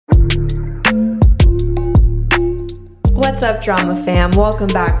What's up, Drama Fam? Welcome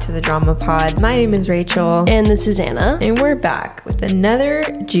back to the Drama Pod. My name is Rachel. And this is Anna. And we're back with another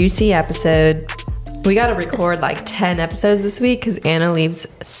juicy episode. We got to record like 10 episodes this week because Anna leaves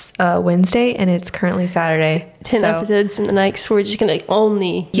Wednesday and it's currently Saturday. 10 episodes in the next. We're just going to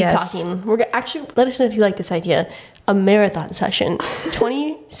only keep Yes. talking. We're actually, let us know if you like this idea. A marathon session.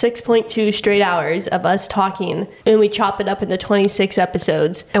 26.2 straight hours of us talking. And we chop it up into 26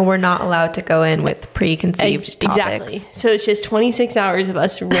 episodes. And we're not allowed to go in with preconceived topics. Exactly. So it's just 26 hours of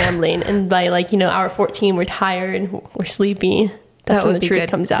us rambling. And by hour 14, we're tired, we're sleepy. That's when the truth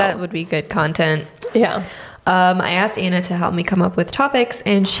comes out. That would be good content. Yeah. I asked Anna to help me come up with topics,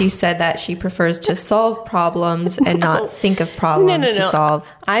 and she said that she prefers to solve problems and not think of problems to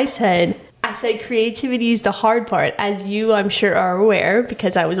solve. I said creativity is the hard part, as you, I'm sure, are aware,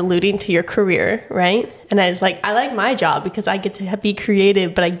 because I was alluding to your career, right? And I was like, I like my job because I get to be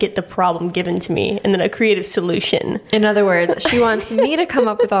creative, but I get the problem given to me and then a creative solution. In other words, she wants me to come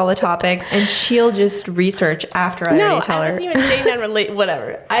up with all the topics, and she'll just research after I already tell her. I wasn't even saying that relate,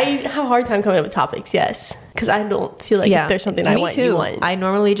 whatever. I have a hard time coming up with topics, yes, because I don't feel like if there's something I want, you want. I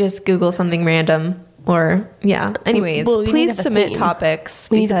normally just Google something random. Anyways, please submit topics.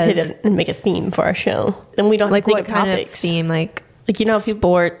 We need to pivot and make a theme for our show. Then we don't have to think of topics. Kind of theme? Like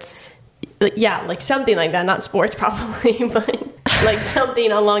sports. Something like that. Not sports probably, but like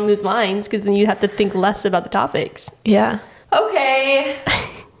something along those lines, because then you have to think less about the topics. Yeah. Okay.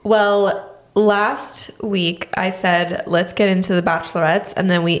 Well, last week I said, let's get into the Bachelorettes,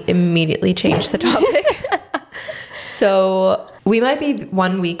 and then we immediately changed the topic. So we might be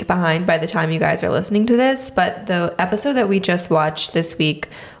 1 week behind by the time you guys are listening to this, but the episode that we just watched this week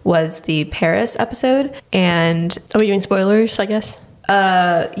was the Paris episode. And are we doing spoilers, I guess?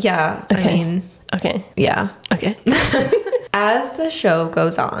 Yeah. Okay. Yeah. Okay. As the show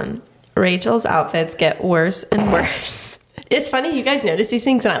goes on, Rachel's outfits get worse and worse. It's funny, you guys notice these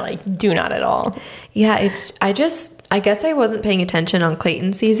things, and I do not at all. Yeah, I guess I wasn't paying attention on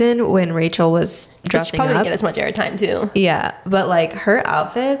Clayton's season when Rachel was dressing up. She probably didn't get as much airtime too. Yeah, but her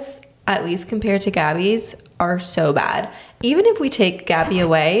outfits, at least compared to Gabby's, are so bad. Even if we take Gabby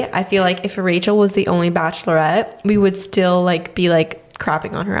away, I feel like if Rachel was the only Bachelorette, we would still be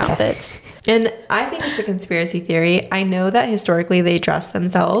crapping on her outfits. And I think it's a conspiracy theory. I know that historically they dress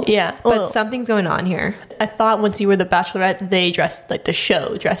themselves. Yeah. But something's going on here. I thought once you were the Bachelorette, they dressed, the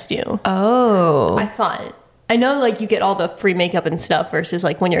show dressed you. Oh. I thought. I know, you get all the free makeup and stuff versus,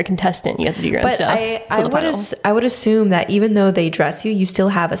 when you're a contestant, you have to do your own stuff. But I would assume that even though they dress you, you still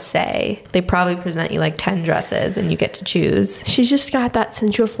have a say. They probably present you 10 dresses and you get to choose. She's just got that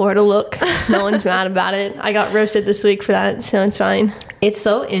Central Florida look. No one's mad about it. I got roasted this week for that, so it's fine. It's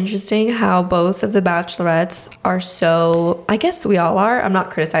so interesting how both of the Bachelorettes are so... I guess we all are. I'm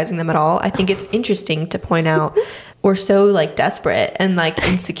not criticizing them at all. I think it's interesting to point out we're so desperate and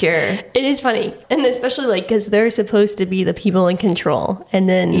insecure. It is funny, and especially because they're supposed to be the people in control, and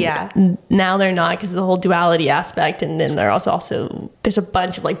then now they're not because of the whole duality aspect, and then they're also there's a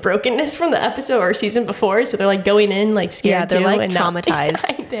bunch of brokenness from the episode or season before, so they're going in scared. They're and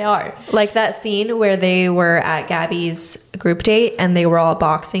traumatized. They are that scene where they were at Gabby's group date and they were all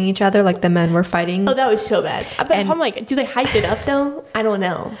boxing each other, the men were fighting. Oh, that was so bad. But do they hype it up though? I don't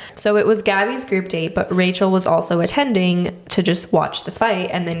know. So it was Gabby's group date, but Rachel was also attending to just watch the fight,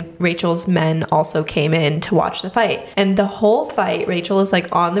 and then Rachel's men also came in to watch the fight. And the whole fight, Rachel is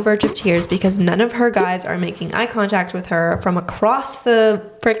on the verge of tears because none of her guys are making eye contact with her from across the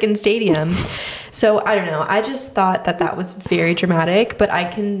frickin' stadium. So I don't know. I just thought that was very dramatic, but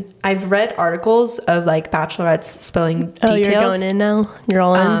I've read articles of bachelorettes spilling details. Oh, you're going in now? You're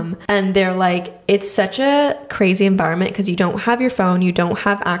all in? And they're it's such a crazy environment because you don't have your phone, you don't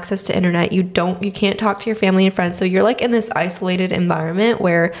have access to internet, you can't talk to your family and friends. So you're in this isolated environment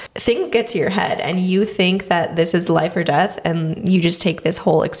where things get to your head and you think that this is life or death, and you just take this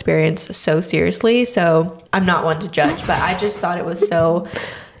whole experience so seriously. So I'm not one to judge, but I just thought it was so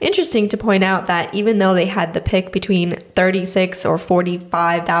interesting to point out that even though they had the pick between 36 or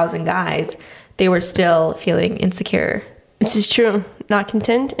 45,000 guys, they were still feeling insecure. This is true. Not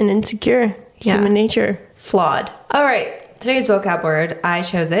content and insecure. Yeah. Human nature. Flawed. All right. Today's vocab word, I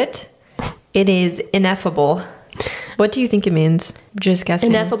chose it. It is ineffable. What do you think it means? Just guessing.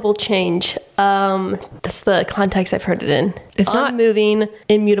 Ineffable change. That's the context I've heard it in. It's not moving,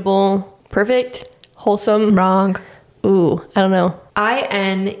 immutable, perfect, wholesome. Wrong. Ooh, I don't know.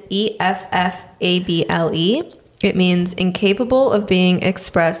 INEFFABLE. It means incapable of being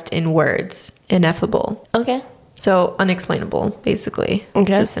expressed in words. Ineffable. Okay. So unexplainable, basically.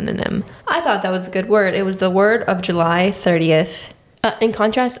 Okay. It's a synonym. I thought that was a good word. It was the word of July 30th. In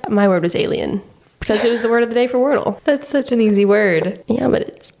contrast, my word was alien. because it was the word of the day for Wordle. That's such an easy word. Yeah, but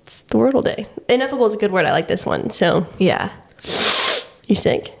it's the Wordle day. Ineffable is a good word. I like this one. So Yeah. you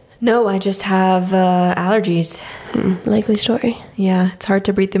sick? No, I just have allergies. Likely story. Yeah, it's hard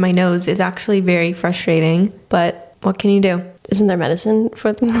to breathe through my nose. It's actually very frustrating, but what can you do? Isn't there medicine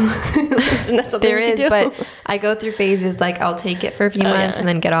for them? Isn't that something There we could is, do? but I go through phases. Like, I'll take it for a few months and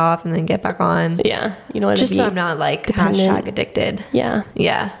then get off and then get back on. Yeah, you know what? Just so I'm not like dependent. #addicted. Yeah,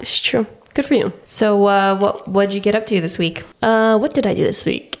 Yeah. it's true. Good for you. So what'd you get up to this week? What did I do this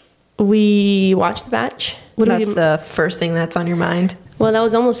week? We watched The Batch. What did we That's do? the first thing that's on your mind. Well, that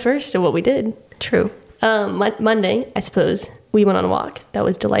was almost first of what we did. True. Monday, I suppose, we went on a walk. That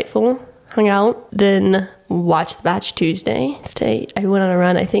was delightful. Hung out. Then watched The Batch Tuesday. I went on a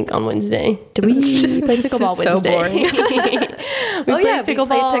run, I think, on Wednesday. Did we play pickleball so Wednesday? boring. we played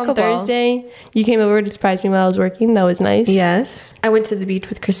pickleball on Thursday. You came over to surprise me while I was working. That was nice. Yes. I went to the beach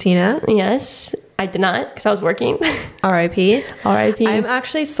with Christina. Yes. I did not because I was working. R.I.P. R.I.P. I'm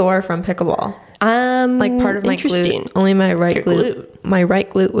actually sore from pickleball. Like Part of my interesting. glute. Only my right Your glute. My right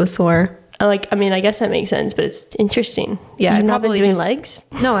glute was sore. I mean, I guess that makes sense, but it's interesting. Yeah, You've I not been probably doing just- legs?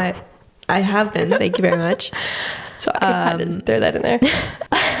 No, I have been. Thank you very much. So I had to throw that in there.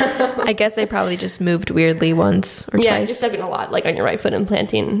 I guess I probably just moved weirdly once or Yeah, twice. you're stepping a lot, like on your right foot and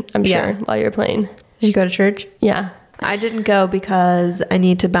planting, I'm Yeah. sure, while you're playing. Did you go to church? Yeah. I didn't go because I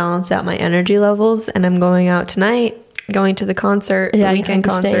need to balance out my energy levels, and I'm going out tonight, going to the concert, Yeah, the you weekend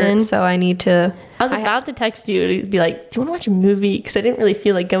have to stay concert. in. So I need to. I was about to text you to be like, do you want to watch a movie? Because I didn't really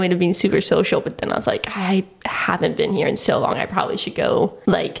feel like going to being super social, but then I was like, I haven't been here in so long. I probably should go,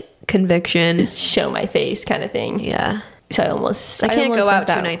 like, Conviction. show my face kind of thing. Yeah. So I almost... I can't almost go out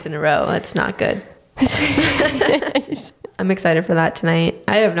went 2 nights in a row. That's not good. I'm excited for that tonight.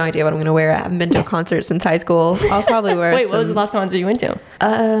 I have no idea what I'm going to wear. I haven't been to a concert since high school. I'll probably wear Wait, what was the last concert you went to?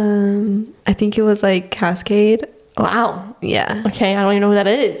 I think it was like Cascade. Wow. Yeah. Okay, I don't even know what that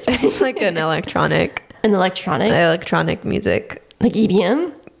is. It's like an electronic Music? music. Like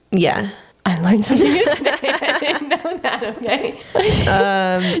EDM? Yeah. I learned something new today. I didn't know that, okay?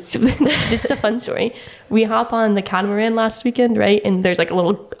 So this is a fun story. We hop on the catamaran last weekend, right? And there's like a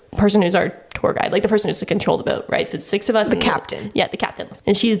little person who's our tour guide, like the person who's to control the boat, right? So it's 6 of us. The captain. Yeah, the captain.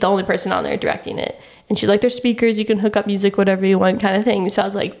 And she's the only person on there directing it. And she's like, there's speakers, you can hook up music, whatever you want kind of thing. So I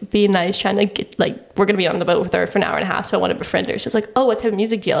was like, being nice, trying to get, like, we're going to be on the boat with her for an hour and a half. So I want to befriend her. So I was like, oh, what type of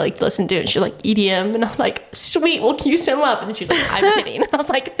music do you like to listen to? And she's like, EDM. And I was like, sweet, we'll cue some up. And then she was like, I'm kidding. And I was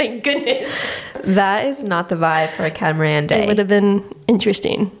like, thank goodness. That is not the vibe for a catamaran day. It would have been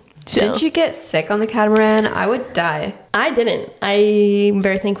interesting. So, Didn't you get sick on the catamaran? I would die. I didn't. I'm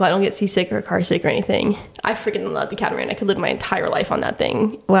very thankful I don't get seasick or car sick or anything. I freaking love the catamaran. I could live my entire life on that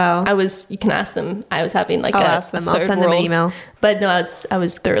thing. Wow. You can ask them. I was having like I'll ask them. I'll send them an email. But no, I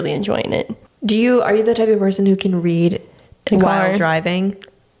was thoroughly enjoying it. Are you the type of person who can read In a while car? driving?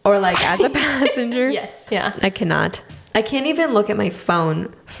 Or like as a passenger? Yes. Yeah. I cannot. I can't even look at my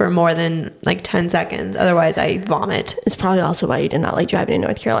phone for more than like 10 seconds. Otherwise, I vomit. It's probably also why you did not like driving in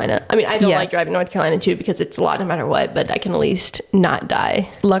North Carolina. I mean, I don't Yes. like driving in North Carolina too because it's a lot no matter what, but I can at least not die.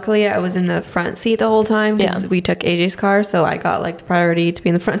 Luckily, I was in the front seat the whole time because Yeah. we took AJ's car. So I got like the priority to be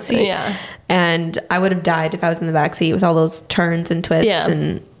in the front seat. Yeah. And I would have died if I was in the back seat with all those turns and twists. Yeah.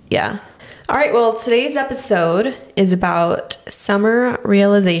 And yeah. All right. Well, today's episode is about summer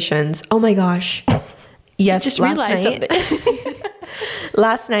realizations. Oh my gosh. Yes, Just last realized night. something.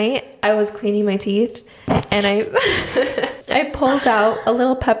 Last night, I was cleaning my teeth and I pulled out a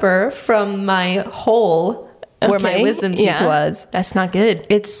little pepper from my hole where my Okay, wisdom teeth yeah. was. That's not good.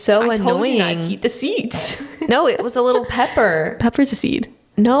 It's so I told you annoying. not to eat the seeds. No, it was a little pepper. Pepper's a seed.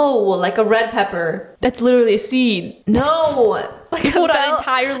 No, like a red pepper. That's literally a seed. No, like a Hold on, bell,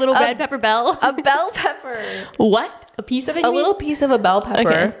 entire little red pepper bell. a bell pepper. What? A piece of it? A you mean? little piece of a bell pepper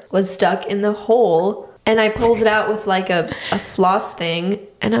Okay. was stuck in the hole, and I pulled it out with like a floss thing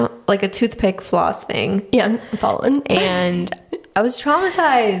and like a toothpick floss thing. Yeah, I'm following. And I was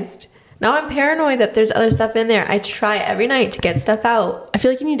traumatized. Now I'm paranoid that there's other stuff in there. I try every night to get stuff out, I feel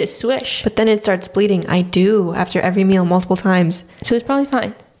like you need to swish. but then it starts bleeding. I do after every meal multiple times. So it's probably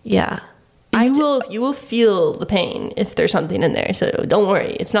fine. Yeah. You will feel the pain if there's something in there. So don't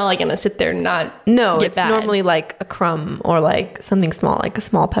worry. It's not like gonna sit there and not No, get it's bad. normally like a crumb or like something small, like a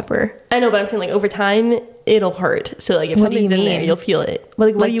small pepper. I know, but I'm saying like over time it'll hurt. So like if What do you something's in there, mean? you'll feel it. But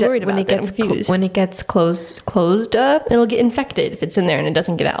like what are you worried about? When it then? gets I'm confused. when it gets closed up? It'll get infected if it's in there and it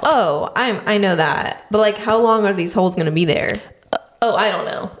doesn't get out. Oh, I know that. But like, how long are these holes gonna be there? Oh, I don't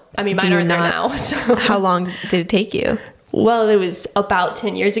know. I mean, mine you aren't there not- now. So How long did it take you? well, it was about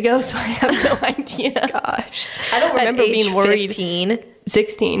 10 years ago, so I have no idea. Gosh, I don't remember At age being worried. 15?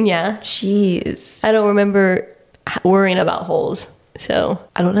 16, yeah. Jeez. I don't remember worrying about holes, so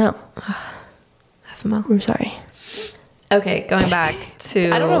I don't know. FML. I'm sorry. Okay, going back to...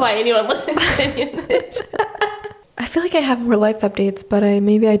 I don't know why anyone listens to any of this. I feel like I have more life updates, but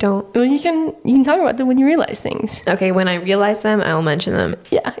maybe I don't. Well, you can talk about them when you realize things. Okay, when I realize them, I'll mention them.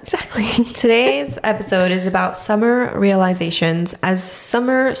 Yeah, exactly. Today's episode is about summer realizations as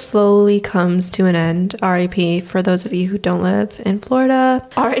summer slowly comes to an end. RIP for those of you who don't live in Florida.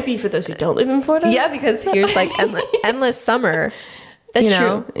 RIP for those who don't live in Florida? Yeah, because here's like endless summer. That's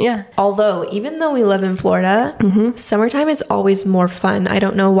true. Yeah. Although, even though we live in Florida, summertime is always more fun. I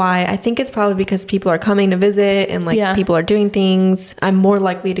don't know why. I think it's probably because people are coming to visit and people are doing things. I'm more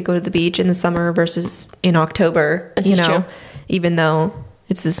likely to go to the beach in the summer versus in October. That's true. Even though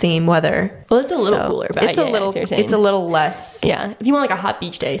it's the same weather. Well, it's a little cooler, but it's a little less. Yeah. If you want like a hot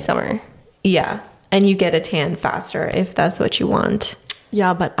beach day, summer. Yeah. And you get a tan faster if that's what you want.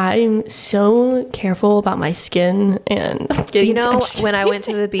 Yeah, but I'm so careful about my skin and getting when I went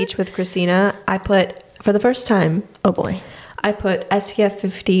to the beach with Christina, I put, for the first time, oh boy, I put SPF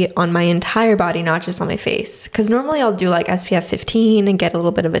 50 on my entire body, not just on my face. Because normally I'll do like SPF 15 and get a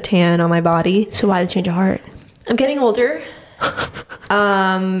little bit of a tan on my body. So why the change of heart? I'm getting older.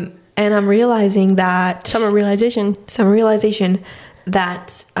 And I'm realizing that... Summer realization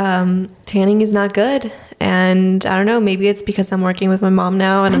that tanning is not good. And I don't know, maybe it's because I'm working with my mom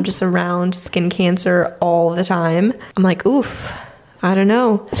now and I'm just around skin cancer all the time. I'm like, oof, I don't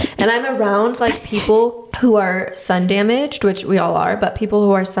know. And I'm around like people who are sun damaged, which we all are, but people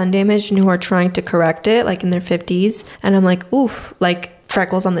who are sun damaged and who are trying to correct it, like in their 50s. And I'm like, oof, like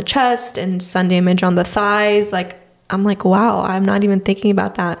freckles on the chest and sun damage on the thighs. Like, I'm like, wow, I'm not even thinking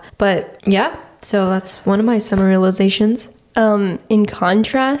about that. But yeah, so that's one of my summer realizations. In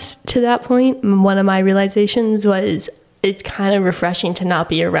contrast to that point, one of my realizations was it's kind of refreshing to not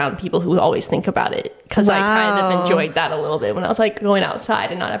be around people who always think about it. Because I kind of enjoyed that a little bit when I was like going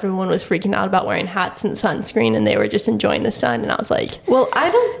outside and not everyone was freaking out about wearing hats and sunscreen and they were just enjoying the sun. And I was like, well, I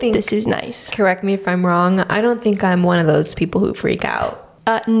don't think this is nice. Correct me if I'm wrong. I don't think I'm one of those people who freak out.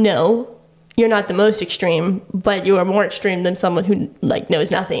 No, you're not the most extreme, but you are more extreme than someone who like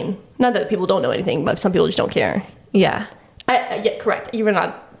knows nothing. Not that people don't know anything, but some people just don't care. Yeah. Yeah, correct. You are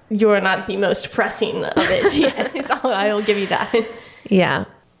not the most pressing of it. Yes, I will give you that. Yeah,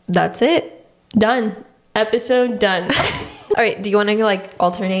 that's it. Done. Episode done. All right. Do you want to like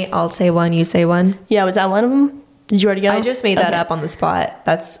alternate? I'll say one, you say one. Yeah, was that one of them? Did you already go? I just made that up on the spot.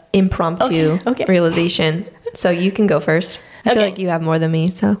 That's impromptu realization. So you can go first. I feel like you have more than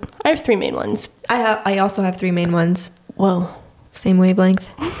me. So I have 3 main ones. I also have 3 main ones. Whoa. Same wavelength.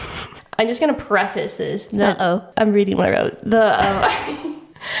 I'm just going to preface this. I'm reading what I wrote.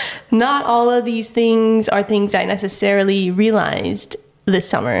 Not all of these things are things I necessarily realized this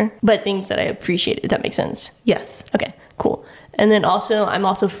summer, but things that I appreciated, if that makes sense. Yes. Okay, cool. And then also, I'm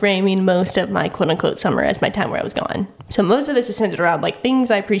also framing most of my quote unquote summer as my time where I was gone. So most of this is centered around like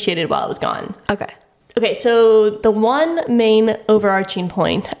things I appreciated while I was gone. Okay, so the one main overarching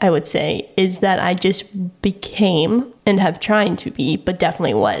point I would say is that I just became and have trying to be, but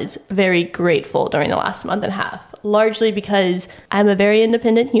definitely was very grateful during the last month and a half, largely because I'm a very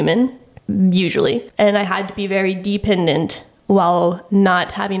independent human, usually, and I had to be very dependent while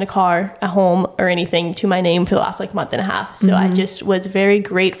not having a car, a home, or anything to my name for the last like month and a half. So I just was very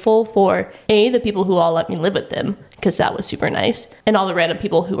grateful for the people who all let me live with them, because that was super nice, and all the random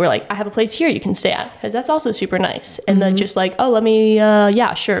people who were like, I have a place here you can stay at, because that's also super nice. And then just like, oh, let me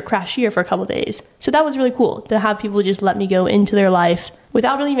crash here for a couple of days. So that was really cool to have people just let me go into their life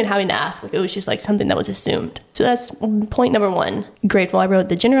without really even having to ask. Like, it was just like something that was assumed. So that's point number 1. Grateful. I wrote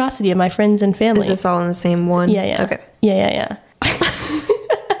the generosity of my friends and family. Is this all in the same one? Yeah. Okay. Yeah.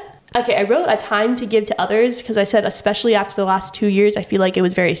 Okay, I wrote a time to give to others because I said, especially after the last 2 years, I feel like it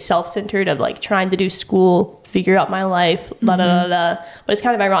was very self-centered of like trying to do school, figure out my life, But it's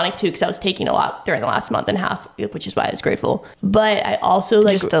kind of ironic too because I was taking a lot during the last month and a half, which is why I was grateful. But I also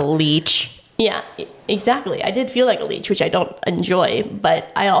like... Just a leech. Yeah, exactly. I did feel like a leech, which I don't enjoy, but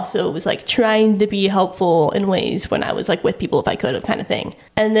I also was like trying to be helpful in ways when I was like with people if I could have, kind of thing.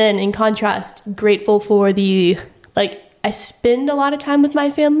 And then in contrast, grateful for the like... I spend a lot of time with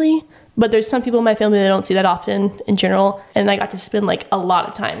my family, but there's some people in my family that I don't see that often in general. And I got to spend like a lot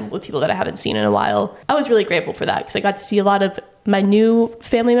of time with people that I haven't seen in a while. I was really grateful for that because I got to see a lot of my new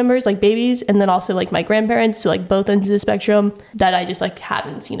family members, like babies, and then also like my grandparents, so like both ends of the spectrum that I just like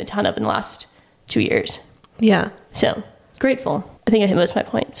haven't seen a ton of in the last 2 years. Yeah. So grateful. I think I hit most of my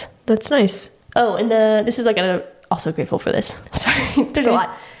points. That's nice. Oh, and this is like also grateful for this. Sorry, there's a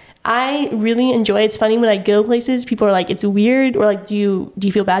lot. I really enjoy it. It's funny when I go places, people are like, it's weird, or like, do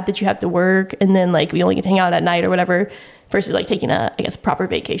you feel bad that you have to work and then like we only get to hang out at night or whatever, versus like taking a, I guess, proper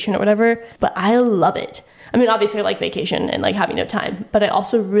vacation or whatever. But I love it. I mean, obviously I like vacation and like having no time, but I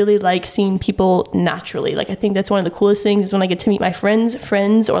also really like seeing people naturally. Like, I think that's one of the coolest things is when I get to meet my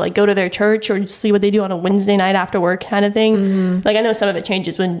friends, or like go to their church or just see what they do on a Wednesday night after work kind of thing. Mm-hmm. Like, I know some of it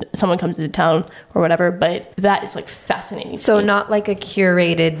changes when someone comes into town or whatever, but that is like fascinating. So not like a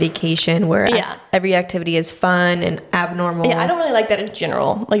curated vacation where every activity is fun and abnormal. Yeah, I don't really like that in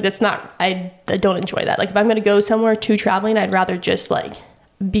general. Like, that's not, I don't enjoy that. Like, if I'm going to go somewhere to traveling, I'd rather just like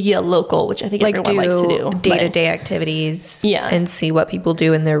be a local, which I think like everyone likes to do. Day-to-day activities. Yeah. And see what people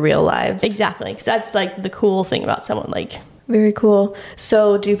do in their real lives. Exactly. Because that's like the cool thing about someone like... Very cool.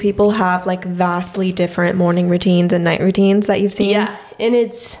 So do people have like vastly different morning routines and night routines that you've seen? Yeah. And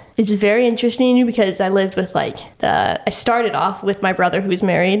it's very interesting because I lived with I started off with my brother who's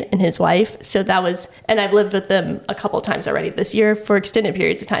married and his wife. So that was, and I've lived with them a couple of times already this year for extended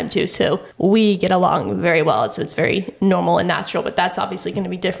periods of time too. So we get along very well. So it's very normal and natural, but that's obviously going to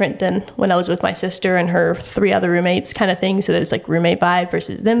be different than when I was with my sister and her 3 other roommates kind of thing. So there's like roommate vibe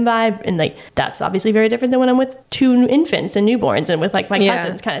versus them vibe. And like, that's obviously very different than when I'm with 2 infants and newborns and with like my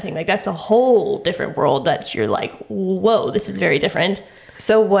cousins kind of thing. Like, that's a whole different world that you're like, whoa, this is very different.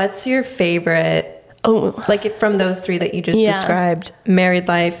 So what's your favorite, like from those 3 that you just described, married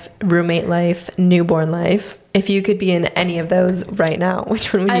life, roommate life, newborn life, if you could be in any of those right now,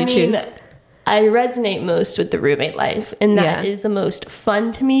 which one would you choose? I resonate most with the roommate life, and that is the most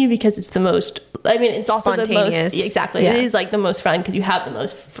fun to me because it's the most, I mean, it's also the most, exactly. Yeah. It is like the most fun because you have the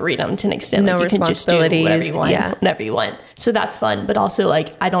most freedom to an extent. No like, you can just do whatever you want, whenever you want. So that's fun, but also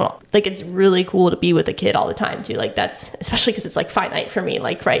like, I don't, like, it's really cool to be with a kid all the time too. Like, that's, especially because it's like finite for me.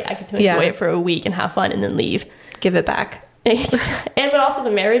 Like, right, I get to enjoy it for a week and have fun and then leave. Give it back. But also the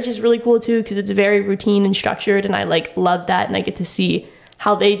marriage is really cool too because it's very routine and structured, and I like love that, and I get to see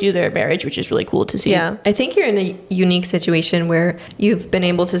how they do their marriage, which is really cool to see. Yeah. I think you're in a unique situation where you've been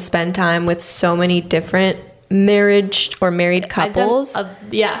able to spend time with so many different married couples.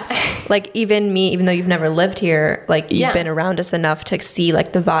 Like, even me, even though you've never lived here, like, you've been around us enough to see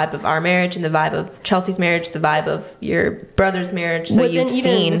like the vibe of our marriage and the vibe of Chelsea's marriage, the vibe of your brother's marriage. So you've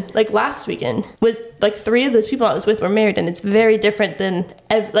seen, like, last weekend was like 3 of those people I was with were married, and it's very different than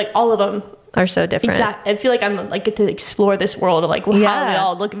like all of them are so different. Exactly. I feel like I'm like, get to explore this world of like how they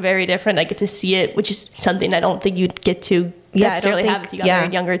all look very different. I get to see it, which is something I don't think you'd get to necessarily have if you got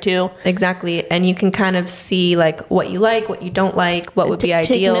married younger too. Exactly. And you can kind of see like what you like, what you don't like, what would be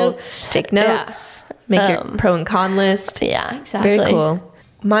ideal. Take notes. Make your pro and con list. Yeah, exactly. Very cool.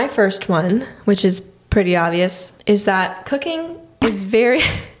 My first one, which is pretty obvious, is that cooking is very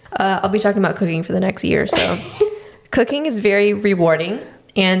I'll be talking about cooking for the next year or so. Cooking is very rewarding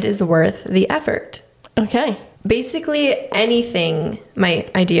and is worth the effort. Okay. Basically, anything, my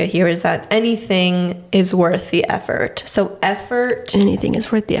idea here is that anything is worth the effort. So anything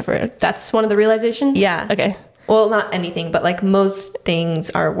is worth the effort. That's one of the realizations? Yeah. Okay. Well, not anything, but like most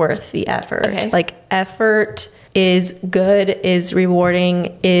things are worth the effort. Okay. Like, effort is good, is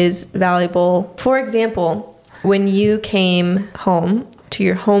rewarding, is valuable. For example, when you came home to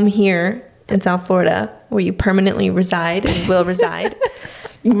your home here in South Florida, where you permanently reside and will reside,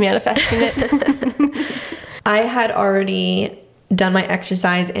 manifesting it. I had already done my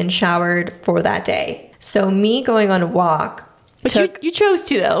exercise and showered for that day. So me going on a walk. But you chose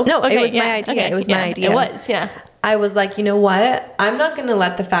to, though. No, it was my idea. It was my idea. It was, yeah. I was like, you know what? I'm not going to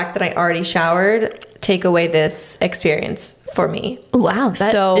let the fact that I already showered take away this experience for me. Wow,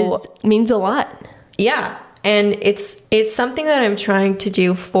 that means a lot. Yeah. And it's something that I'm trying to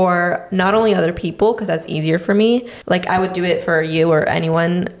do for not only other people, because that's easier for me. Like, I would do it for you or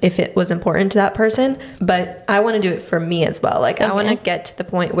anyone if it was important to that person. But I want to do it for me as well. Like, I want to get to the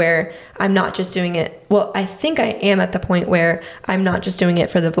point where I'm not just doing it. Well, I think I am at the point where I'm not just doing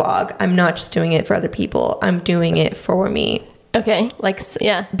it for the vlog. I'm not just doing it for other people. I'm doing it for me. Okay. Like,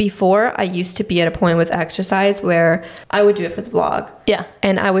 yeah. Before, I used to be at a point with exercise where I would do it for the vlog. Yeah.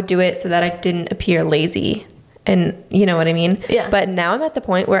 And I would do it so that I didn't appear lazy. And you know what I mean? Yeah. But now I'm at the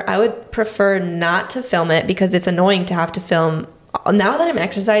point where I would prefer not to film it because it's annoying to have to film. Now that I'm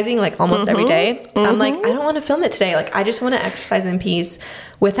exercising like almost every day, I'm like, I don't want to film it today. Like, I just want to exercise in peace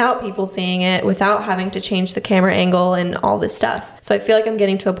without people seeing it, without having to change the camera angle and all this stuff. So I feel like I'm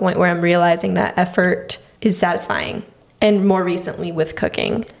getting to a point where I'm realizing that effort is satisfying. And more recently with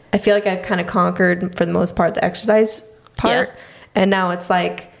cooking, I feel like I've kind of conquered, for the most part, the exercise part. Yeah. And now it's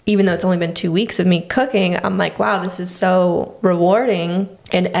like, even though it's only been 2 weeks of me cooking, I'm like, wow, this is so rewarding,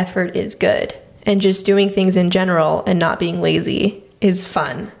 and effort is good. And just doing things in general and not being lazy is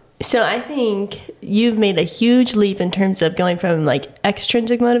fun. So I think you've made a huge leap in terms of going from like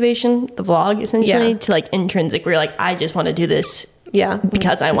extrinsic motivation, the vlog essentially, to like intrinsic where you're like, I just want to do this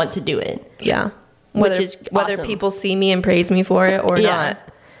because I want to do it. Yeah. Which is whether awesome. people see me and praise me for it or not.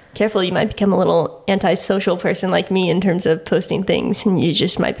 Careful, you might become a little antisocial person like me in terms of posting things, and you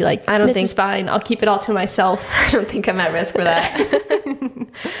just might be like, I don't this think is fine. I'll keep it all to myself. I don't think I'm at risk for that.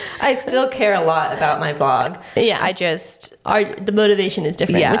 I still care a lot about my vlog. Yeah. I just... The motivation is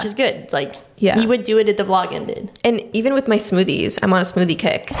different, Yeah. which is good. It's like, Yeah. you would do it if the vlog ended. And even with my smoothies, I'm on a smoothie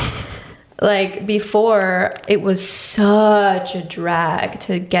kick. Like before, it was such a drag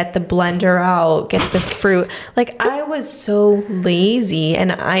to get the blender out, get the fruit. Like I was so lazy,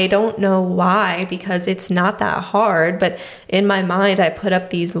 and I don't know why, because it's not that hard. But in my mind, I put up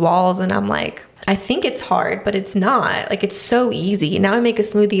these walls and I'm like, I think it's hard, but it's not. Like it's so easy. Now I make a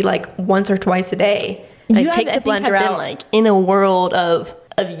smoothie like once or twice a day. I take the blender out. Been like in a world of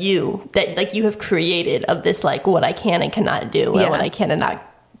you that like you have created of this like what I can and cannot do and what I can and not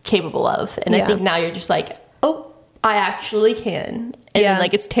capable of. And I think now you're just like, oh, I actually can. And then,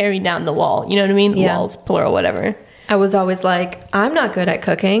 like it's tearing down the wall. You know what I mean? Yeah. Walls, plural, whatever. I was always like, I'm not good at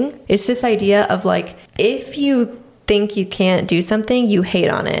cooking. It's this idea of like, if you think you can't do something, you hate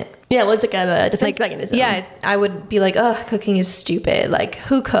on it. Yeah, well, it's like a defense mechanism. Yeah, I would be like, oh, cooking is stupid. Like,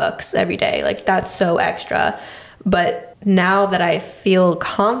 who cooks every day? Like, that's so extra. But now that I feel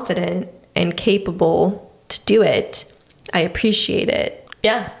confident and capable to do it, I appreciate it.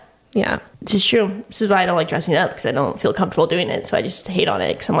 Yeah. Yeah. This is true. This is why I don't like dressing up, because I don't feel comfortable doing it. So I just hate on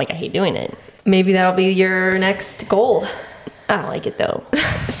it because I'm like, I hate doing it. Maybe that'll be your next goal. I don't like it though.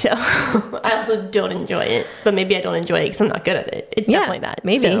 So I also don't enjoy it. But maybe I don't enjoy it because I'm not good at it. It's definitely that.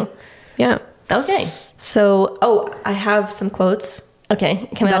 Maybe. So, yeah. okay. So, I have some quotes. Okay.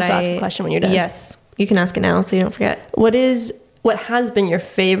 Can I also ask a question when you're done? Yes. You can ask it now so you don't forget. What has been your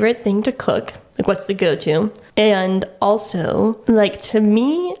favorite thing to cook? Like, what's the go-to? And also, like, to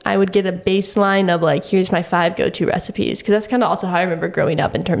me, I would get a baseline of, like, here's my 5 go-to recipes. Because that's kind of also how I remember growing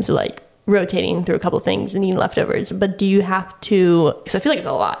up in terms of, like, rotating through a couple things and eating leftovers. But do you have to... Because I feel like it's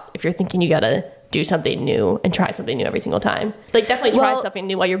a lot if you're thinking you got to do something new and try something new every single time. Like, definitely try something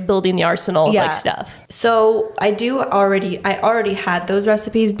new while you're building the arsenal of, like, stuff. So I already had those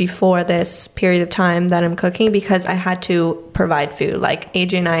recipes before this period of time that I'm cooking, because I had to provide food. Like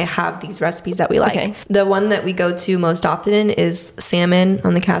AJ and I have these recipes that we like. Okay. The one that we go to most often is salmon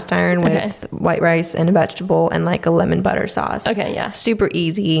on the cast iron with white rice and a vegetable and like a lemon butter sauce. Okay, yeah. Super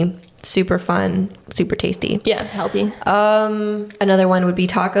easy, super fun, super tasty. Yeah, healthy. Another one would be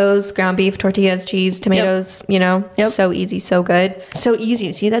tacos, ground beef, tortillas, cheese, tomatoes, you know? So easy, so good. So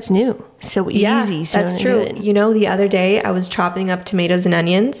easy. See, that's new. So easy. Yeah, so that's true. good. You know, the other day I was chopping up tomatoes and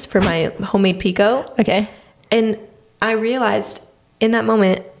onions for my homemade pico. Okay. And I realized in that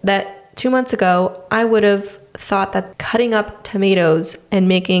moment that 2 months ago, I would have thought that cutting up tomatoes and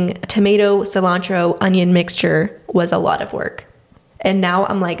making a tomato, cilantro, onion mixture was a lot of work. And now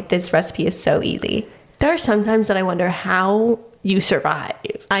I'm like, this recipe is so easy. There are some times that I wonder how you survive.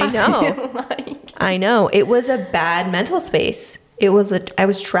 I know. I know. It was a bad mental space. I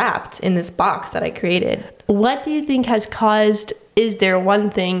was trapped in this box that I created. What do you think has caused, is there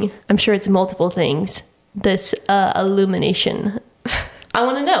one thing, I'm sure it's multiple things, this illumination? I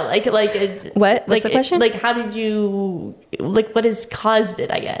want to know, what's the question? Like, how did you, like, what has caused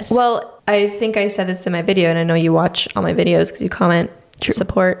it, I guess? Well, I think I said this in my video, and I know you watch all my videos because you comment,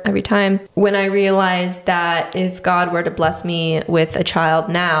 support every time. When I realized that if God were to bless me with a child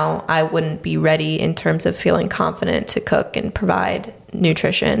now, I wouldn't be ready in terms of feeling confident to cook and provide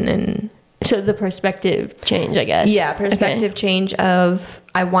nutrition and... So the perspective change, I guess. Yeah, perspective change of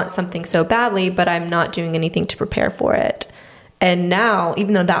I want something so badly, but I'm not doing anything to prepare for it. And now,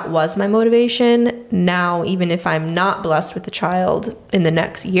 even though that was my motivation, now even if I'm not blessed with a child in the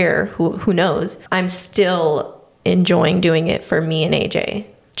next year, who knows, I'm still enjoying doing it for me and AJ,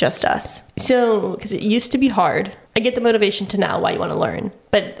 just us. So, because it used to be hard. I get the motivation to now why you want to learn.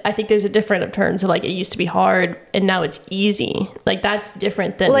 But I think there's a different of terms of like it used to be hard and now it's easy. Like that's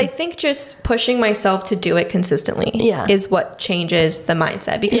different than... Well, I think just pushing myself to do it consistently is what changes the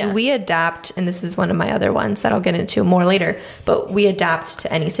mindset. Because we adapt, and this is one of my other ones that I'll get into more later, but we adapt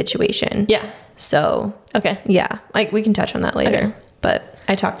to any situation. Yeah. So... Okay. Yeah. Like we can touch on that later. Okay. But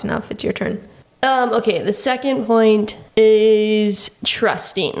I talked enough. It's your turn. Okay. The second point is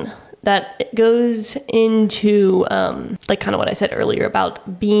trusting. That goes into like kind of what I said earlier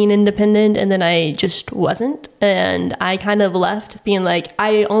about being independent, and then I just wasn't, and I kind of left being like,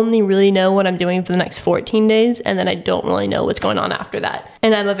 I only really know what I'm doing for the next 14 days, and then I don't really know what's going on after that.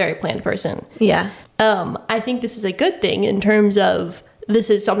 And I'm a very planned person. Yeah. I think this is a good thing in terms of this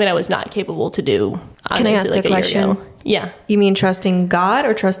is something I was not capable to do. Can I ask a question? Yeah. You mean trusting God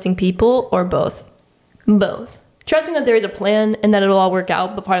or trusting people or both? Both. Trusting that there is a plan and that it'll all work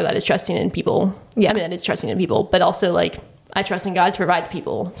out, but part of that is trusting in people. Yeah. I mean, that is trusting in people, but also like I trust in God to provide the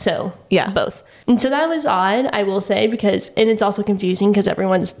people. So yeah, both. And so that was odd, I will say, and it's also confusing because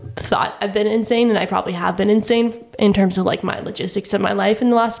everyone's thought I've been insane, and I probably have been insane in terms of like my logistics of my life in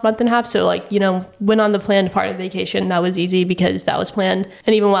the last month and a half. So like, went on the planned part of vacation. That was easy because that was planned.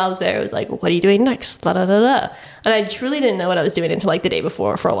 And even while I was there, it was like, well, what are you doing next? Da, da, da, da. And I truly didn't know what I was doing until like the day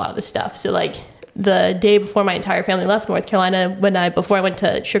before for a lot of the stuff. So like the day before my entire family left North Carolina, before I went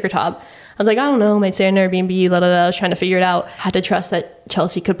to Sugar Top, I was like, I don't know, might stay in Airbnb, I was trying to figure it out. Had to trust that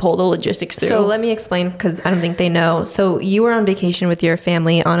Chelsea could pull the logistics through. So let me explain, because I don't think they know. So you were on vacation with your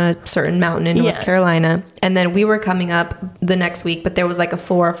family on a certain mountain in North Carolina, and then we were coming up the next week, but there was like a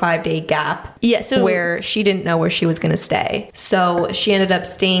 4 or 5 day gap where she didn't know where she was going to stay. So she ended up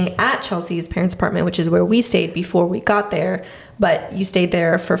staying at Chelsea's parents' apartment, which is where we stayed before we got there. But you stayed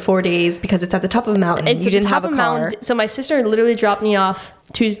there for 4 days because it's at the top of a mountain. You didn't have a car. So my sister literally dropped me off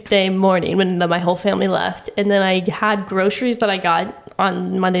Tuesday morning when my whole family left. And then I had groceries that I got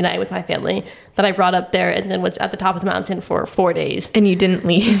on Monday night with my family that I brought up there and then was at the top of the mountain for 4 days. And you didn't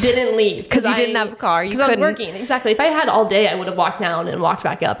leave. Didn't leave. Because you didn't have a car. Because I was working. Exactly. If I had all day, I would have walked down and walked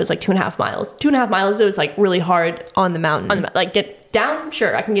back up. It's like 2.5 miles. 2.5 miles, it was like really hard. On the mountain. Like get down,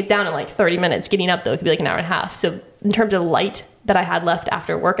 sure. I can get down in like 30 minutes. Getting up though, it could be like an hour and a half. So in terms of light that I had left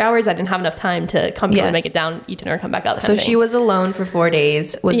after work hours, I didn't have enough time to come and make it down, eat dinner, come back up. So she was alone for 4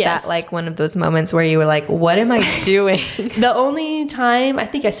 days. Was that like one of those moments where you were like, what am I doing? The only time, I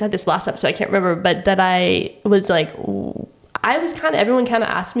think I said this last episode, I can't remember, but that I was like, everyone kind of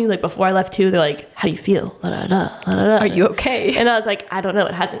asked me like before I left too, they're like, how do you feel? La, da, da, la, da, da. Are you okay? And I was like, I don't know.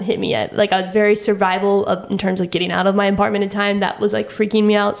 It hasn't hit me yet. Like I was very survival in terms of getting out of my apartment in time. That was like freaking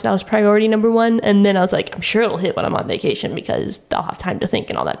me out. So that was priority number one. And then I was like, I'm sure it'll hit when I'm on vacation because I'll have time to think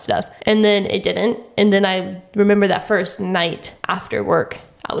and all that stuff. And then it didn't. And then I remember that first night after work,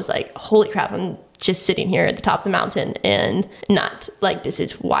 I was like, holy crap, I'm just sitting here at the top of the mountain and not like, this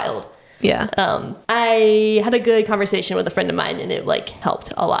is wild. Yeah. I had a good conversation with a friend of mine and it like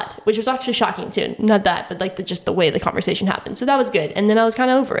helped a lot, which was actually shocking too. Not that, but like just the way the conversation happened. So that was good. And then I was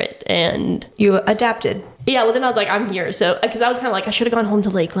kind of over it and you adapted. Yeah. Well, then I was like, I'm here. So, cause I was kind of like, I should have gone home to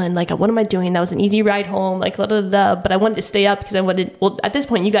Lakeland. Like, what am I doing? That was an easy ride home. Like, blah, blah, blah. But I wanted to stay up because at this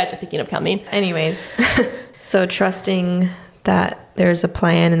point you guys are thinking of coming. Anyways. So trusting that there's a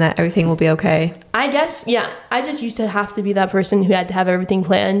plan and that everything will be okay. I guess. Yeah. I just used to have to be that person who had to have everything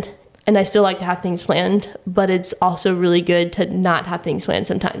planned. And I still like to have things planned, but it's also really good to not have things planned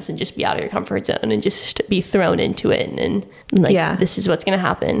sometimes and just be out of your comfort zone and just be thrown into it. And like, this is what's going to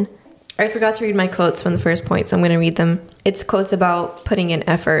happen. I forgot to read my quotes from the first point, so I'm going to read them. It's quotes about putting in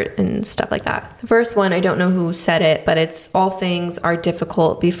effort and stuff like that. The first one, I don't know who said it, but it's all things are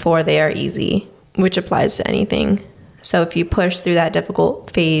difficult before they are easy, which applies to anything. So if you push through that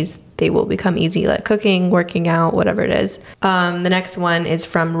difficult phase, they will become easy, like cooking, working out, whatever it is. The next one is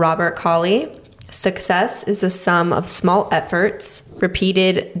from Robert Colley. Success is the sum of small efforts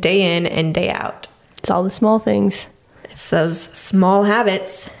repeated day in and day out. It's all the small things. It's those small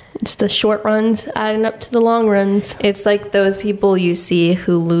habits. It's the short runs adding up to the long runs. It's like those people you see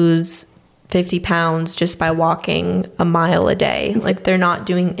who lose 50 pounds just by walking a mile a day. Like they're not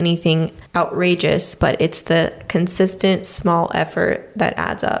doing anything outrageous, but it's the consistent small effort that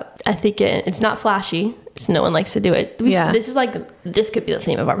adds up. I think it's not flashy. Just no one likes to do it. This could be the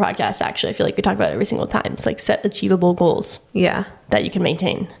theme of our podcast, actually. I feel like we talk about it every single time. It's like set achievable goals. Yeah. That you can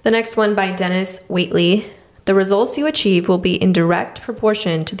maintain. The next one by Dennis Waitley. The results you achieve will be in direct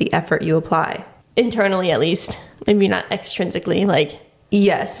proportion to the effort you apply. Internally, at least. Maybe not extrinsically, like...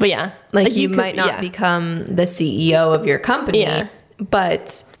 Yes. But yeah. Like you might not become the CEO of your company,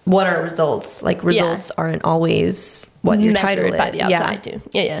 but what are results? Like results aren't always what your title is. By the outside too.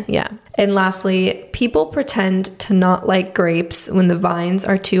 Yeah. And lastly, people pretend to not like grapes when the vines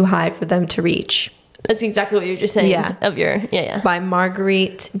are too high for them to reach. That's exactly what you were just saying. By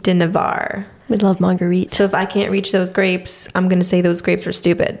Marguerite de Navarre. We love Marguerite. So if I can't reach those grapes, I'm going to say those grapes are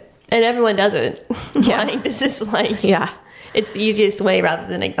stupid. And everyone does it. Yeah. Like, this is like... Yeah. It's the easiest way rather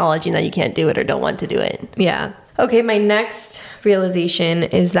than acknowledging that you can't do it or don't want to do it. Yeah. Okay, my next realization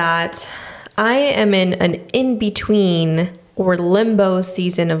is that I am in an in-between or limbo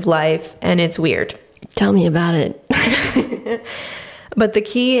season of life, and it's weird. Tell me about it. But the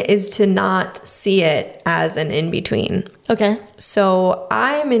key is to not see it as an in-between. Okay. So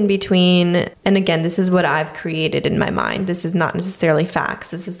I'm in between, and again, this is what I've created in my mind. This is not necessarily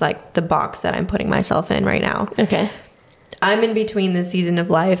facts. This is like the box that I'm putting myself in right now. Okay. I'm in between the season of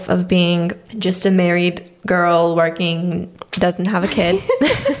life of being just a married girl working, doesn't have a kid,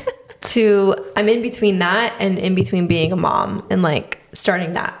 to I'm in between that and in between being a mom and like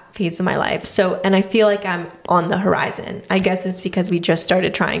starting that phase of my life. So, and I feel like I'm on the horizon. I guess it's because we just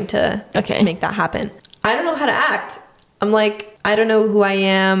started trying to make that happen. I don't know how to act. I'm like, I don't know who I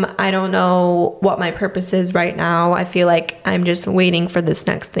am. I don't know what my purpose is right now. I feel like I'm just waiting for this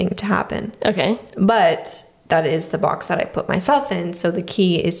next thing to happen. Okay. But that is the box that I put myself in. So the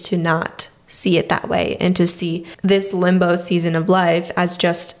key is to not see it that way and to see this limbo season of life as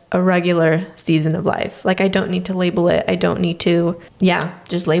just a regular season of life. Like I don't need to label it. I don't need to,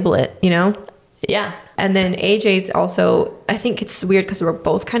 just label it, you know? Yeah. And then AJ's also, I think it's weird because we're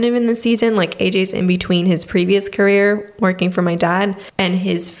both kind of in the season. Like AJ's in between his previous career working for my dad and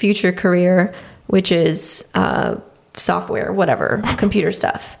his future career, which is software, whatever, computer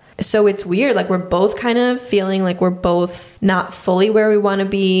stuff. So it's weird. Like we're both kind of feeling like we're both not fully where we want to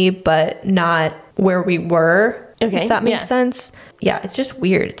be, but not where we were. Okay. If that makes sense. Yeah. It's just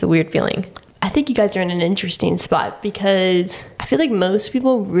weird. It's a weird feeling. I think you guys are in an interesting spot because I feel like most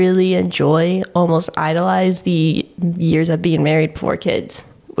people really enjoy, almost idolize the years of being married before kids,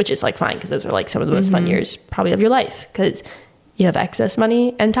 which is like fine because those are like some of the most fun years probably of your life because you have excess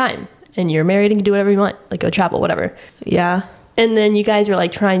money and time and you're married and can do whatever you want, like go travel, whatever. Yeah. And then you guys are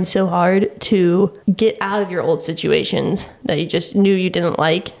like trying so hard to get out of your old situations that you just knew you didn't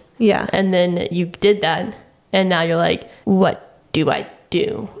like. Yeah. And then you did that. And now you're like, what do I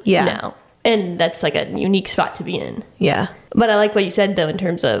do now? And that's like a unique spot to be in. Yeah. But I like what you said, though, in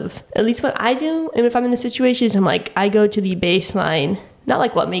terms of at least what I do. And if I'm in the situations, I'm like, I go to the baseline, not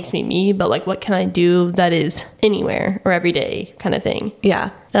like what makes me me, but like what can I do that is anywhere or every day kind of thing.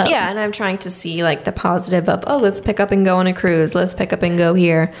 Yeah. Yeah. And I'm trying to see like the positive of, oh, let's pick up and go on a cruise. Let's pick up and go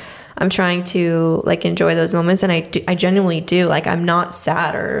here. I'm trying to like enjoy those moments. And I genuinely do. Like I'm not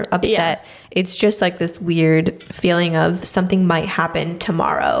sad or upset. Yeah. It's just like this weird feeling of something might happen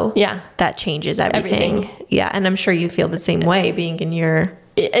tomorrow. Yeah. That changes everything. Yeah. And I'm sure you feel the same way being in your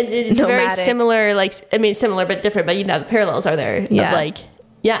it's nomadic. Very similar, like, I mean, similar but different, but you know, the parallels are there. Yeah. Of like,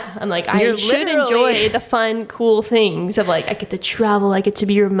 yeah, I'm like, I should enjoy the fun, cool things of like, I get to travel, I get to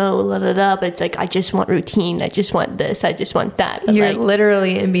be remote, but it's like, I just want routine, I just want this, I just want that. But you're like,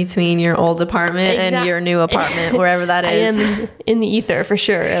 literally in between your old apartment and your new apartment, wherever that is. I am in the ether for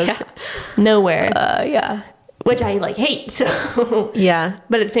sure, of nowhere. Yeah. Which I like hate, so yeah.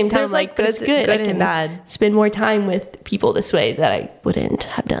 But at the same time, there's like good and bad. Spend more time with people this way that I wouldn't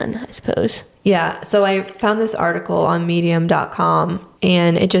have done, I suppose. Yeah. So I found this article on medium.com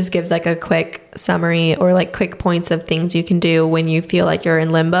and it just gives like a quick summary or like quick points of things you can do when you feel like you're in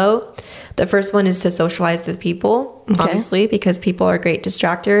limbo. The first one is to socialize with people, obviously, because people are great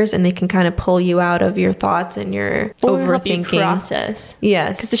distractors and they can kind of pull you out of your thoughts and your overthinking process.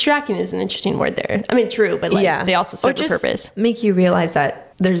 Yes. Because distracting is an interesting word there. I mean, true, but like they also serve a purpose. Make you realize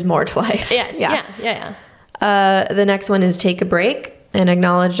that there's more to life. Yes. Yeah. The next one is take a break and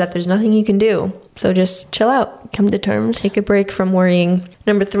acknowledge that there's nothing you can do. So just chill out. Come to terms. Take a break from worrying.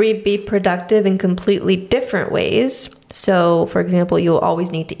 Number 3, be productive in completely different ways. So, for example, you'll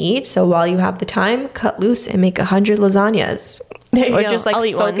always need to eat. So while you have the time, cut loose and make 100 lasagnas. Or just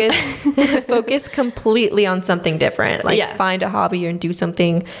like focus completely on something different. Like find a hobby and do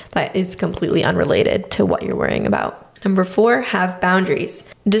something that is completely unrelated to what you're worrying about. Number 4, have boundaries.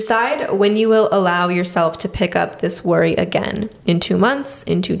 Decide when you will allow yourself to pick up this worry again. In 2 months,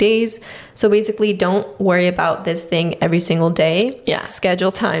 in 2 days. So basically, don't worry about this thing every single day. Yeah.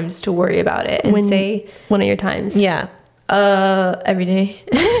 Schedule times to worry about it. And say... When are your times? Yeah. Every day.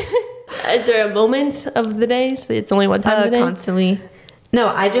 Is there a moment of the day? So it's only one time of the day? Constantly. No,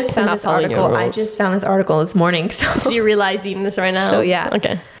 I just found this article. I just found this article this morning. So you're realizing this right now? So yeah.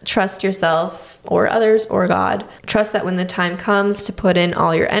 Okay. Trust yourself or others or God. Trust that when the time comes to put in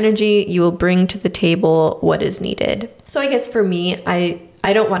all your energy, you will bring to the table what is needed. So I guess for me, I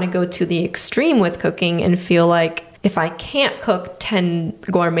don't want to go to the extreme with cooking and feel like if I can't cook 10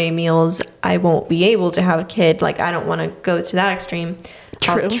 gourmet meals, I won't be able to have a kid. Like I don't want to go to that extreme.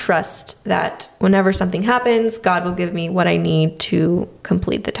 True. I'll trust that whenever something happens, God will give me what I need to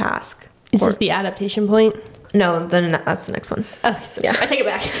complete the task. Is this the adaptation point? No, then that's the next one. Okay, so I take it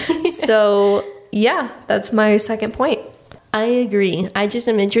back. So, yeah, that's my second point. I agree. I just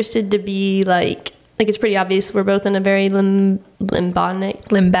am interested to be like it's pretty obvious we're both in a very limbatic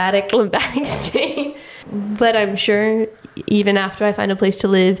state. But I'm sure even after I find a place to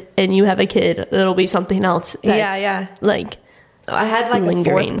live and you have a kid, it'll be something else. That's like... I had like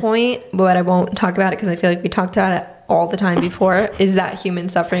lingering. A 4th point, but I won't talk about it because I feel like we talked about it all the time before, is that human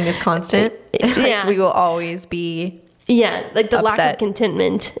suffering is constant. We will always be Yeah, like the lack upset. of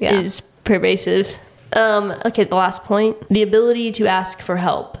contentment Yeah. is pervasive. Okay, the last point, the ability to ask for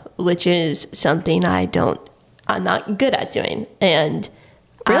help, which is something I'm not good at doing. And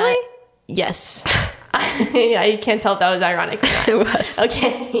Really? yes. I can't tell if that was ironic or not. It was.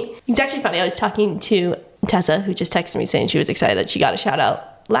 Okay. It's actually funny. I was talking to Tessa, who just texted me saying she was excited that she got a shout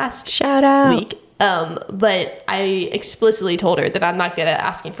out last Shout out. week. But I explicitly told her that I'm not good at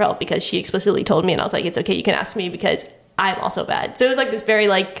asking for help because she explicitly told me, and I was like, it's okay, you can ask me because I'm also bad. So it was like this very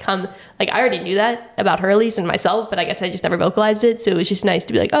like I already knew that about her at least and myself, but I guess I just never vocalized it. So it was just nice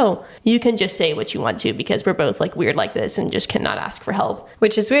to be like, oh, you can just say what you want to because we're both like weird like this and just cannot ask for help.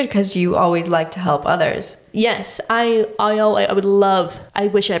 Which is weird because you always like to help others. Yes, I would love. I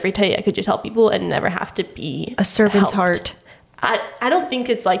wish every day I could just help people and never have to be A servant's helped. heart. I don't think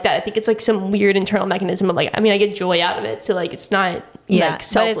it's like that. I think it's like some weird internal mechanism of like, I mean, I get joy out of it. So like, it's not like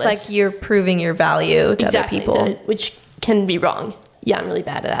selfless. But it's like you're proving your value to other people. So, which can be wrong. Yeah, I'm really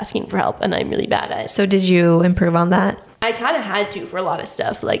bad at asking for help and I'm really bad at So did you improve on that? I kind of had to for a lot of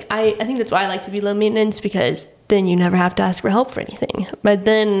stuff. Like, I think that's why I like to be low maintenance because then you never have to ask for help for anything. But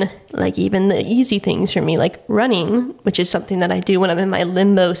then, like, even the easy things for me, like running, which is something that I do when I'm in my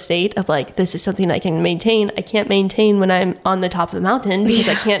limbo state of like, this is something I can maintain. I can't maintain when I'm on the top of the mountain because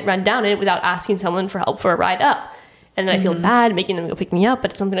I can't run down it without asking someone for help for a ride up. And then I feel bad making them go pick me up,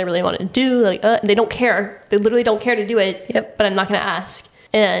 but it's something I really want to do. Like, they don't care. They literally don't care to do it. Yep. But I'm not going to ask.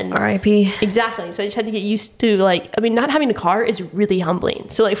 And R.I.P. Exactly. So I just had to get used to like, I mean, not having a car is really humbling.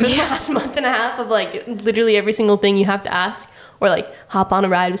 So like for the last month and a half of like literally every single thing you have to ask or like hop on a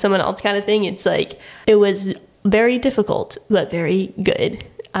ride with someone else kind of thing. It's like, it was very difficult, but very good,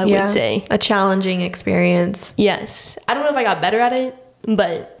 I would say. A challenging experience. Yes. I don't know if I got better at it,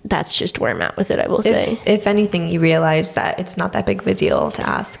 but that's just where I'm at with it, I will say. If anything, you realize that it's not that big of a deal to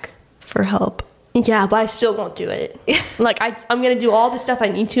ask for help. Yeah, but I still won't do it. Like, I'm going to do all the stuff I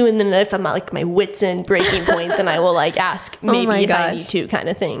need to, and then if I'm at, like, my wits end breaking point, then I will, like, ask maybe if I need to kind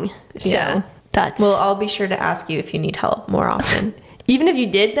of thing. So, that's... Well, I'll be sure to ask you if you need help more often. Even if you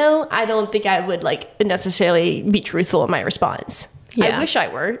did, though, I don't think I would, like, necessarily be truthful in my response. Yeah. I wish I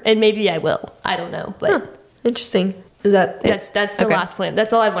were, and maybe I will. I don't know, but... Interesting. Is that That's the last point.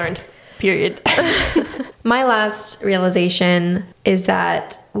 That's all I've learned. Period. My last realization is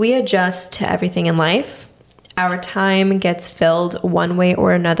that we adjust to everything in life. Our time gets filled one way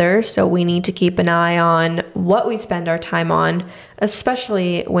or another, so we need to keep an eye on what we spend our time on,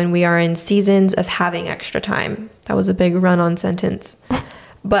 especially when we are in seasons of having extra time. That was a big run-on sentence.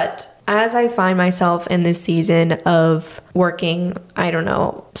 But as I find myself in this season of working,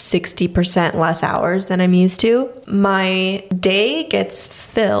 60% less hours than I'm used to, my day gets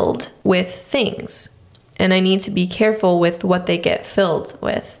filled with things. And I need to be careful with what they get filled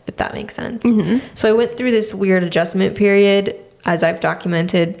with, if that makes sense. Mm-hmm. So I went through this weird adjustment period, as I've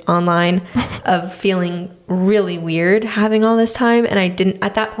documented online, of feeling really weird having all this time. And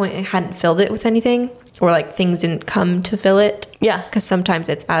at that point, I hadn't filled it with anything. Or like things didn't come to fill it. Yeah. Because sometimes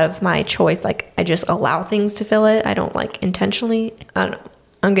it's out of my choice. Like I just allow things to fill it. I don't like intentionally. I don't know.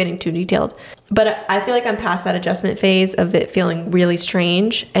 I'm getting too detailed. But I feel like I'm past that adjustment phase of it feeling really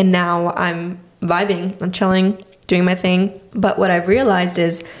strange. And now I'm vibing. I'm chilling, doing my thing. But what I've realized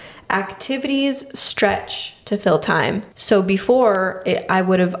is activities stretch to fill time. So before, I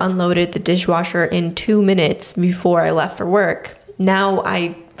would have unloaded the dishwasher in 2 minutes before I left for work. Now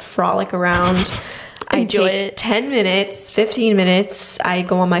I frolic around. I enjoy take it. 10 minutes, 15 minutes. I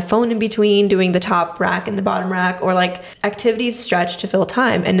go on my phone in between doing the top rack and the bottom rack, or like activities stretch to fill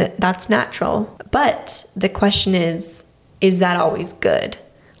time, and that's natural. But the question is that always good?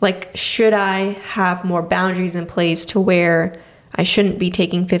 Like, should I have more boundaries in place to where I shouldn't be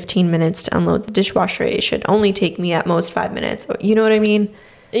taking 15 minutes to unload the dishwasher? It should only take me at most 5 minutes. You know what I mean?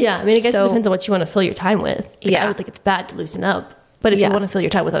 Yeah, I mean, I guess it depends on what you want to fill your time with. Like, yeah. I don't think it's bad to loosen up. But if you want to fill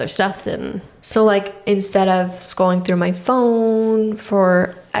your time with other stuff, then... So, like, instead of scrolling through my phone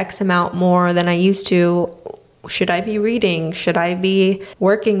for X amount more than I used to, should I be reading? Should I be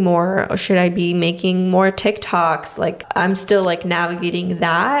working more? Or should I be making more TikToks? Like, I'm still, like, navigating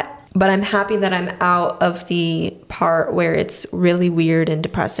that. But I'm happy that I'm out of the part where it's really weird and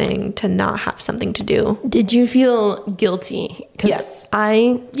depressing to not have something to do. Did you feel guilty? Yes.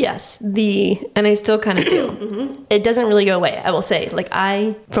 And I still kind of do. Mm-hmm. It doesn't really go away, I will say. Like,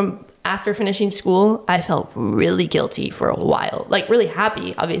 after finishing school, I felt really guilty for a while. Like, really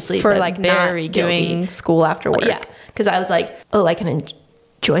happy, obviously. For, but like, very not guilty. doing school after work. Yeah, because I was like, oh, I can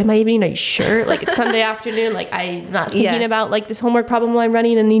enjoy my evening. Are you sure? Like, it's Sunday afternoon. Like, I'm not thinking about like this homework problem I'm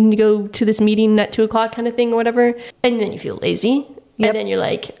running and needing to go to this meeting at 2:00 kind of thing or whatever. And then you feel lazy. Yep. And then you're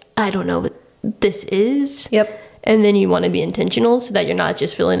like, I don't know what this is. Yep. And then you want to be intentional so that you're not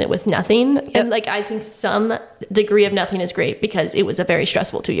just filling it with nothing. Yep. And like, I think some degree of nothing is great because it was a very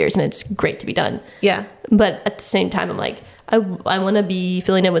stressful 2 years and it's great to be done. Yeah. But at the same time, I'm like, I want to be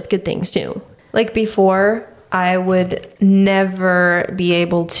filling it with good things too. Like before, I would never be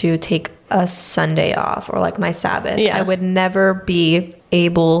able to take a Sunday off or like my Sabbath. Yeah. I would never be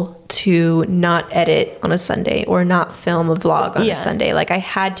able to not edit on a Sunday or not film a vlog on a Sunday. Like I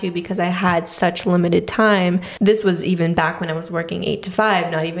had to because I had such limited time. This was even back when I was working 8 to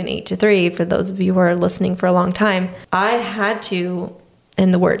 5, not even 8 to 3. For those of you who are listening for a long time, I had to,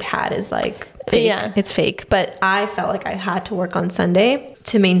 and the word had is like fake. Yeah. It's fake. But I felt like I had to work on Sunday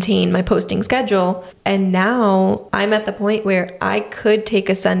to maintain my posting schedule. And now I'm at the point where I could take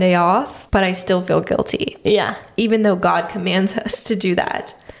a Sunday off, but I still feel guilty. Yeah. Even though God commands us to do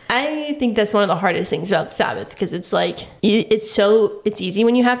that. I think that's one of the hardest things about Sabbath because it's like, it's easy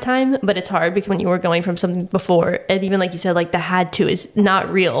when you have time, but it's hard because when you were going from something before, and even like you said, like the had to is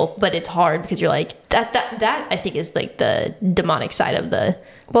not real, but it's hard because you're like, that I think is like the demonic side of the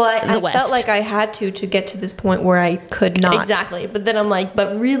Well, I felt like I had to get to this point where I could not. Exactly. But then I'm like,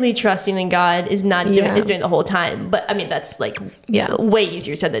 but really trusting in God is not is doing the whole time. But I mean, that's like way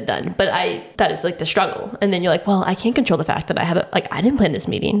easier said than done. But that is like the struggle. And then you're like, well, I can't control the fact that I haven't, like, I didn't plan this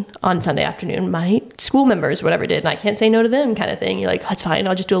meeting on Sunday afternoon. My school members, whatever, did. And I can't say no to them kind of thing. You're like, that's fine.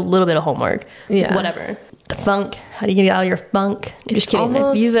 I'll just do a little bit of homework. Yeah. Whatever. The funk. How do you get out of your funk? I'm just kidding.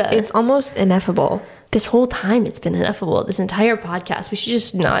 It's almost ineffable. This whole time it's been ineffable. This entire podcast. We should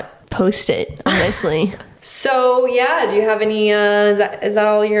just not post it, honestly. So yeah, do you have any is that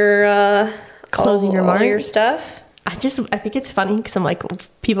all your closing remarks? All your stuff? I think it's funny because I'm like,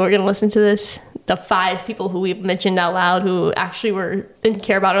 people are gonna listen to this. The 5 people who we mentioned out loud who actually didn't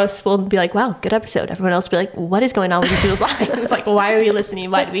care about us will be like, wow, good episode. Everyone else will be like, what is going on with these people's lives? Like, why are we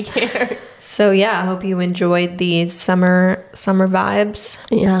listening? Why do we care? So yeah, I hope you enjoyed these summer vibes.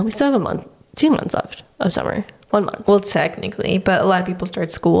 Yeah, we still have 2 months left of summer. 1 month. Well, technically, but a lot of people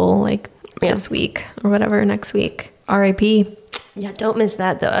start school like this week or whatever, next week. RIP. Yeah, don't miss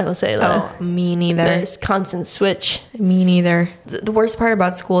that though. I will say me neither. This constant switch. Me neither. The worst part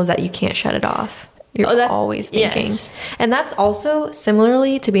about school is that you can't shut it off. You're always thinking. Yes. And that's also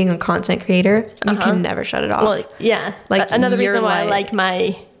similarly to being a content creator. You can never shut it off. Well, yeah. Like another reason why I like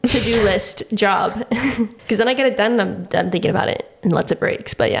my to-do list job. Because then I get it done and I'm done thinking about it unless it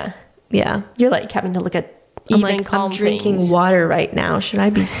breaks. But yeah. Yeah. You're like having to look at I'm drinking water right now. Should I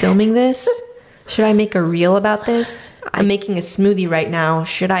be filming this? Should I make a reel about this? I'm making a smoothie right now.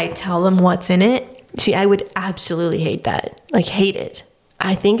 Should I tell them what's in it? See, I would absolutely hate that. Like, hate it.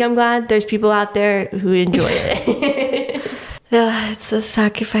 I think I'm glad there's people out there who enjoy it. It's a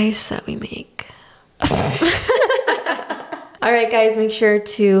sacrifice that we make. All right, guys, make sure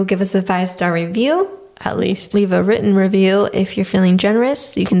to give us a 5-star review. At least. Leave a written review if you're feeling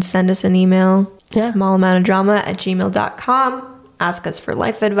generous. You can send us an email, smallamountofdrama@gmail.com. Ask us for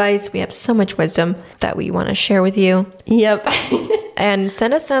life advice. We have so much wisdom that we want to share with you. Yep. And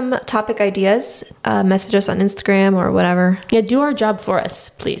send us some topic ideas. Message us on Instagram or whatever. Yeah, do our job for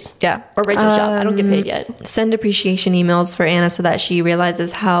us, please. Yeah. Or Rachel's job. I don't get paid yet. Send appreciation emails for Anna so that she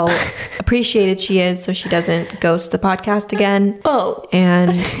realizes how appreciated she is so she doesn't ghost the podcast again. Oh.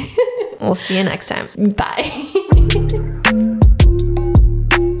 And we'll see you next time. Bye.